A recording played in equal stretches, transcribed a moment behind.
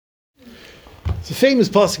It's a famous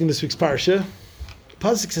pasuk in this week's parsha. The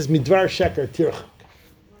pasuk says, "Midvar sheker tirchak."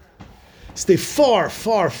 Stay far,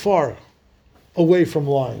 far, far away from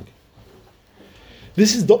lying.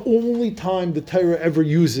 This is the only time the Torah ever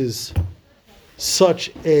uses such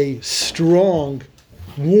a strong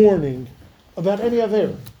warning about any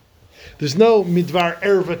avera. There's no midvar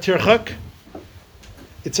erva tirchak.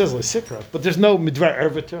 It says lesikra, but there's no midvar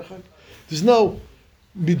erva tirchak. There's no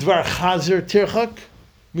midvar chazer tirchak,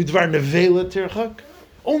 midvar nevela tirchak.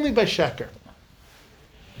 Only by sheker.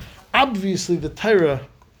 Obviously, the Torah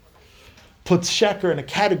puts sheker in a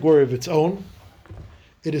category of its own.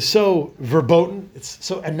 It is so verboten. It's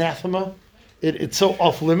so anathema. It's so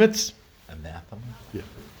off limits. Anathema? Yeah,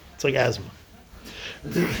 it's like asthma.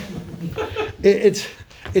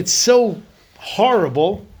 It's so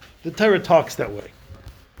horrible. The Torah talks that way.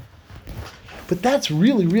 But that's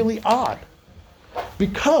really, really odd,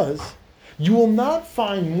 because you will not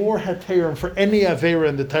find more heterim for any avera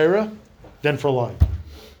in the Torah than for lying.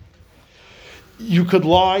 You could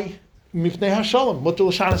lie mifnei hashalom, mutar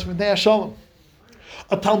l'shanas mifnei hashalom.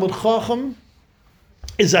 A Talmud Chacham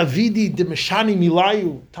is avidi demeshani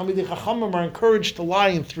milayu. Talmidei Chachamim are encouraged to lie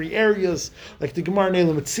in 3 areas, like the Gemara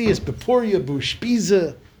Neila Metzias, Bepuria,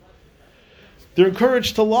 Bushpiza. They're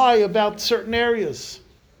encouraged to lie about certain areas.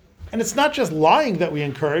 And it's not just lying that we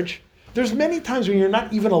encourage. There's many times when you're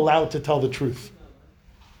not even allowed to tell the truth.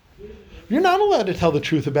 You're not allowed to tell the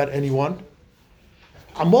truth about anyone.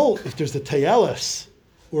 Amol, if there's a tayeles,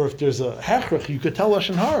 or if there's a hechrich, you could tell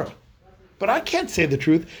Lashon Hara. But I can't say the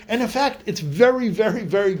truth. And in fact, it's very, very,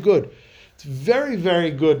 very good. It's very, very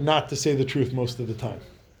good not to say the truth most of the time.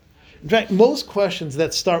 In fact, most questions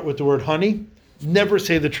that start with the word honey, never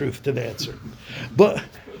say the truth to the answer. But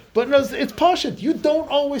no, it's pashut. You don't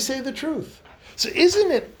always say the truth. So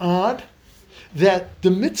isn't it odd that the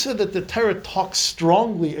mitzvah that the Torah talks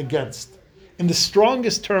strongly against, in the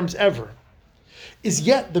strongest terms ever, is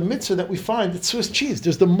yet the mitzvah that we find at Swiss cheese?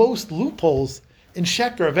 There's the most loopholes in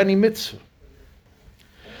sheker of any mitzvah.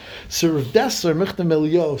 So Rav Dessler, Michtam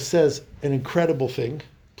Eliyahu, says an incredible thing.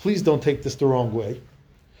 Please don't take this the wrong way.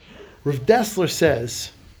 Rav Dessler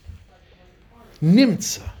says,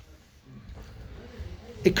 Nimtza.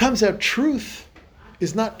 It comes out truth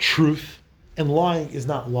is not truth, and lying is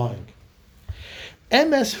not lying.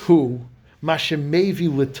 Emes hu mashemevi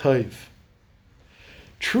l'toiv.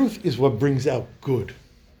 Truth is what brings out good.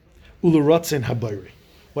 Ularatzin habayri,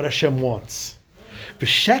 what Hashem wants.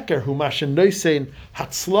 V'sheker hu mashenoisein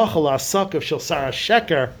hatzlacha la'asakav shel sara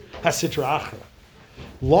sheker hasitra achra.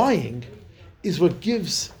 Lying is what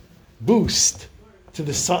gives boost to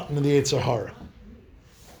the Satan and the Yetzer Hara.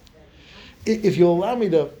 If you'll allow me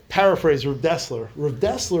to paraphrase Rav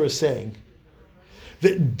Dessler is saying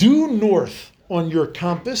that due north on your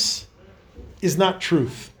compass is not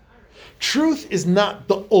truth. Truth is not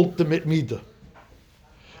the ultimate midah.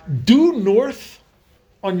 Due north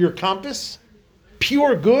on your compass,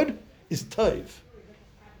 pure good, is taiv.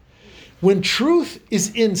 When truth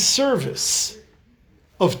is in service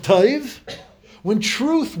of taiv, when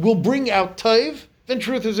truth will bring out taiv, then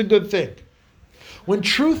truth is a good thing. When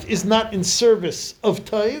truth is not in service of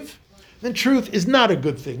taiv, then truth is not a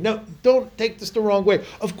good thing. Now, don't take this the wrong way.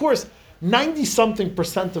 Of course,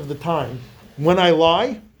 90-something% of the time, when I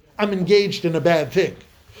lie, I'm engaged in a bad thing.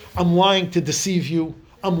 I'm lying to deceive you.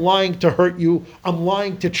 I'm lying to hurt you. I'm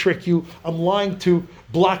lying to trick you. I'm lying to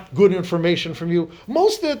block good information from you.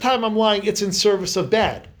 Most of the time I'm lying, it's in service of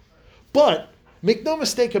bad. But make no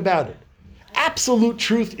mistake about it. Absolute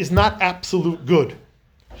truth is not absolute good.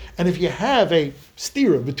 And if you have a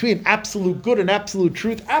stira between absolute good and absolute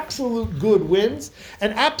good wins,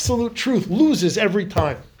 and absolute truth loses every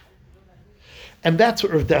time. And that's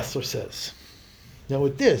what Rav Dessler says. Now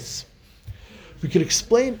with this, we could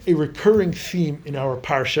explain a recurring theme in our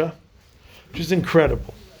parsha, which is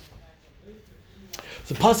incredible.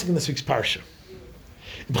 It's a pasuk in this week's parsha.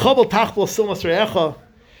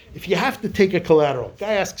 If you have to take a collateral,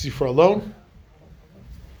 guy asks you for a loan,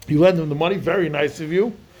 you lend him the money, very nice of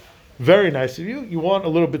you. Very nice of you. You want a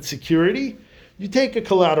little bit security, you take a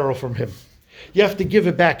collateral from him. You have to give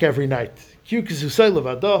it back every night.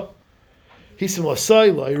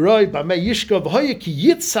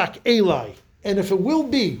 And if it will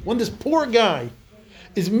be, when this poor guy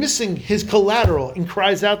is missing his collateral and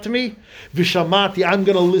cries out to me, Vishamati, I'm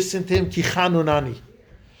going to listen to him, Kichanunani,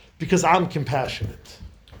 because I'm compassionate.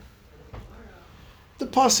 The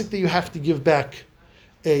pasuk that you have to give back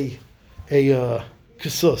a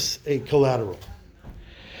collateral.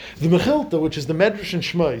 The Mechilta, which is the Medrash and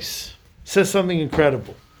Shmos, says something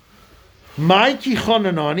incredible. My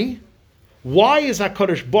Kichanunani, why is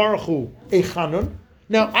HaKadosh Baruch Hu a Chanun?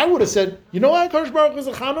 Now, I would have said, you know why HaKadosh Baruch Hu is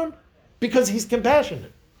a Chanun? Because he's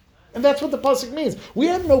compassionate. And that's what the pasuk means. We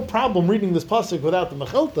have no problem reading this pasuk without the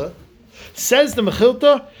Mechilta. Says the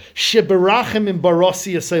Mechilta, Sheberachim in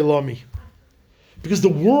Barasi Yaseilami. Because the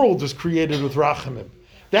world was created with Rachamim.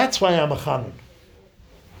 That's why I'm a Chanun.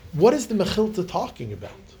 What is the Mechilta talking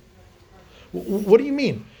about? What do you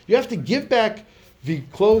mean? You have to give back the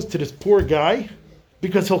clothes to this poor guy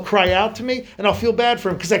because he'll cry out to me and I'll feel bad for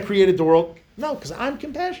him because I created the world? No, because I'm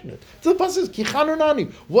compassionate. So the pasuk says, Ki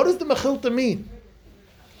chanunani. What does the Mechilta mean?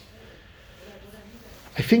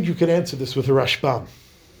 I think you could answer this with a Rashbam.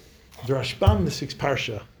 The Rashbam in this week's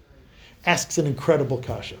Parsha asks an incredible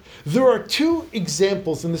kasha. There are two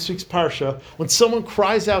examples in this week's Parsha when someone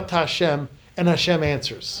cries out to Hashem and Hashem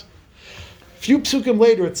answers. A few psukim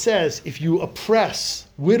later it says, if you oppress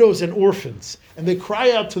widows and orphans and they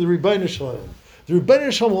cry out to the Rebbeinu Shalom, the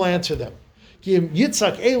Rebbeinu Shalom will answer them.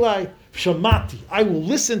 Yitzhak Eli Shamati. I will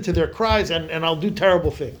listen to their cries and I'll do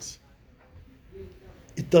terrible things.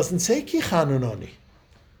 It doesn't say Ki chanunani.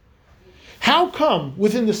 How come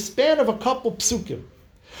within the span of a couple psukim,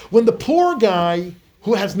 when the poor guy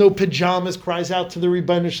who has no pajamas cries out to the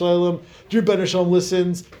Rebbeinu Shalom, the Rebbeinu Shalom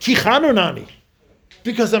listens, Ki chanunani,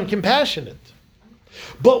 because I'm compassionate.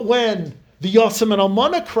 But when the Yosem and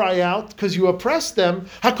Almana cry out because you oppress them,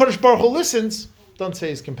 HaKadosh Baruch Hu listens, don't say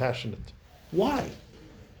he's compassionate. Why?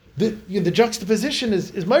 The juxtaposition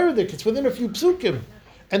is Meiredik. It's within a few psukim.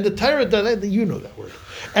 And the Torah, you know that word.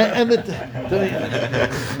 And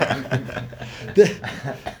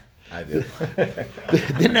I did.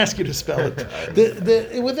 Didn't ask you to spell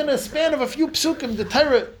it. Within a span of a few psukim, the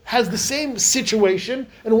Torah has the same situation,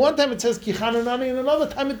 and one time it says Ki chanunani, and another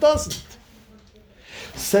time it doesn't.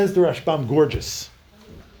 Says the Rashbam, gorgeous.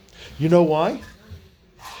 You know why?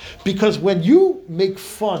 Because when you make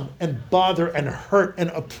fun and bother and hurt and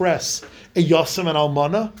oppress a Yosem and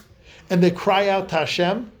Almana, and they cry out to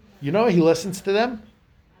Hashem, you know he listens to them?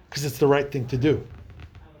 Because it's the right thing to do.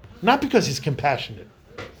 Not because he's compassionate.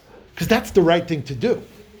 Because that's the right thing to do.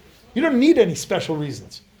 You don't need any special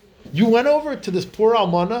reasons. You went over to this poor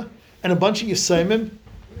Almana and a bunch of Yisayimim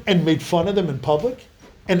and made fun of them in public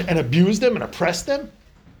and abused them and oppressed them.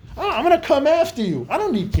 Oh, I'm going to come after you. I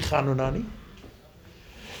don't need Ki chanunani.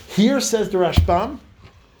 Here, says the Rashbam,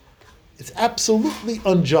 it's absolutely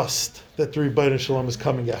unjust that the Rebbeinu Shalom is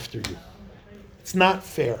coming after you. It's not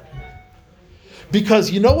fair.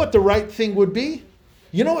 Because you know what the right thing would be?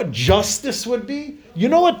 You know what justice would be? You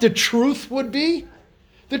know what the truth would be?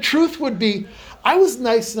 The truth would be, I was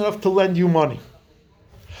nice enough to lend you money.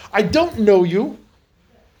 I don't know you,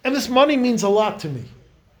 and this money means a lot to me.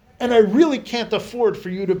 And I really can't afford for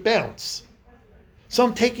you to bounce. So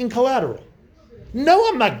I'm taking collateral. No,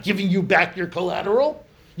 I'm not giving you back your collateral.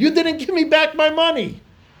 You didn't give me back my money.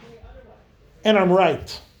 And I'm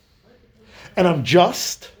right. And I'm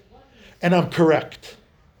just. And I'm correct.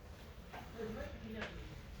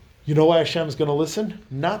 You know why Hashem's going to listen?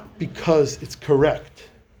 Not because it's correct.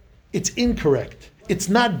 It's incorrect. It's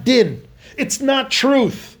not din. It's not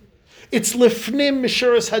truth. It's lifnim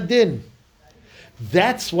mishuras hadin.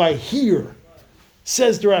 That's why here,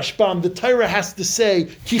 says the Rashbam, the Torah has to say,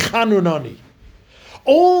 Ki chanunani.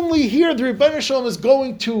 Only here the Rebbeinu Shalom is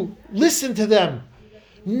going to listen to them,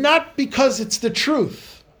 not because it's the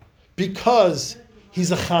truth, because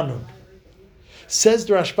he's a Chanun. Says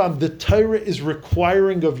the Rashbam, the Torah is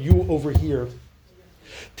requiring of you over here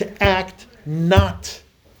to act not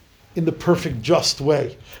in the perfect just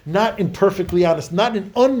way, not in perfectly honest, not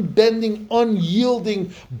in unbending,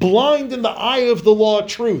 unyielding, blind in the eye of the law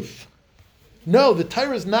truth. No, the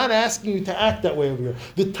Torah is not asking you to act that way over here.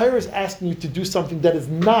 The Torah is asking you to do something that is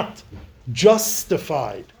not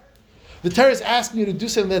justified. The Torah is asking you to do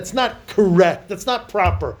something that's not correct, that's not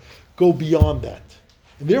proper. Go beyond that.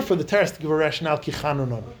 And therefore the Torah has to give a rationale, Ki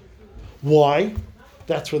chanunani. Why?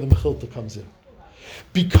 That's where the Mechilta comes in.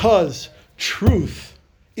 Because truth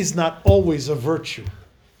is not always a virtue.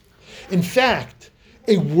 In fact,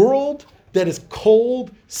 a world that is cold,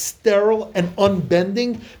 sterile, and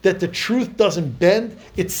unbending, that the truth doesn't bend,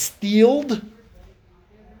 it's steeled,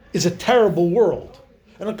 is a terrible world.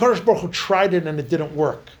 And HaKadosh Baruch Hu tried it and it didn't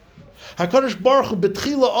work. HaKadosh Baruch Hu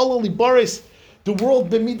betchila ala libaris, the world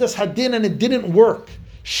b'midas hadin, and it didn't work.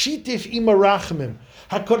 Shitif ima rachamim.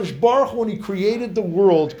 HaKadosh Baruch Hu, when he created the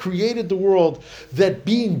world that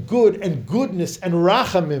being good and goodness and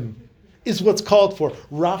rachamim is what's called for.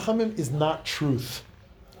 Rachamim is not truth.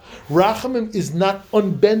 Rachamim is not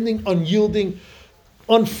unbending, unyielding,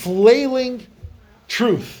 unflailing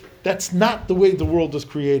truth. That's not the way the world was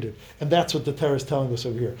created. And that's what the Torah is telling us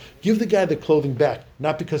over here. Give the guy the clothing back,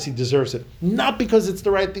 not because he deserves it, not because it's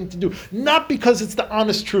the right thing to do, not because it's the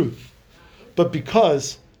honest truth, but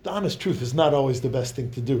because the honest truth is not always the best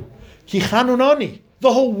thing to do. Ki chanunani.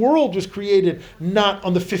 The whole world was created not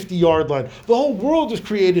on the 50-yard line. The whole world was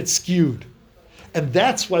created skewed. And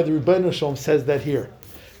that's why the Rebbeinu Shalom says that here.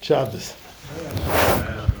 Shabbos.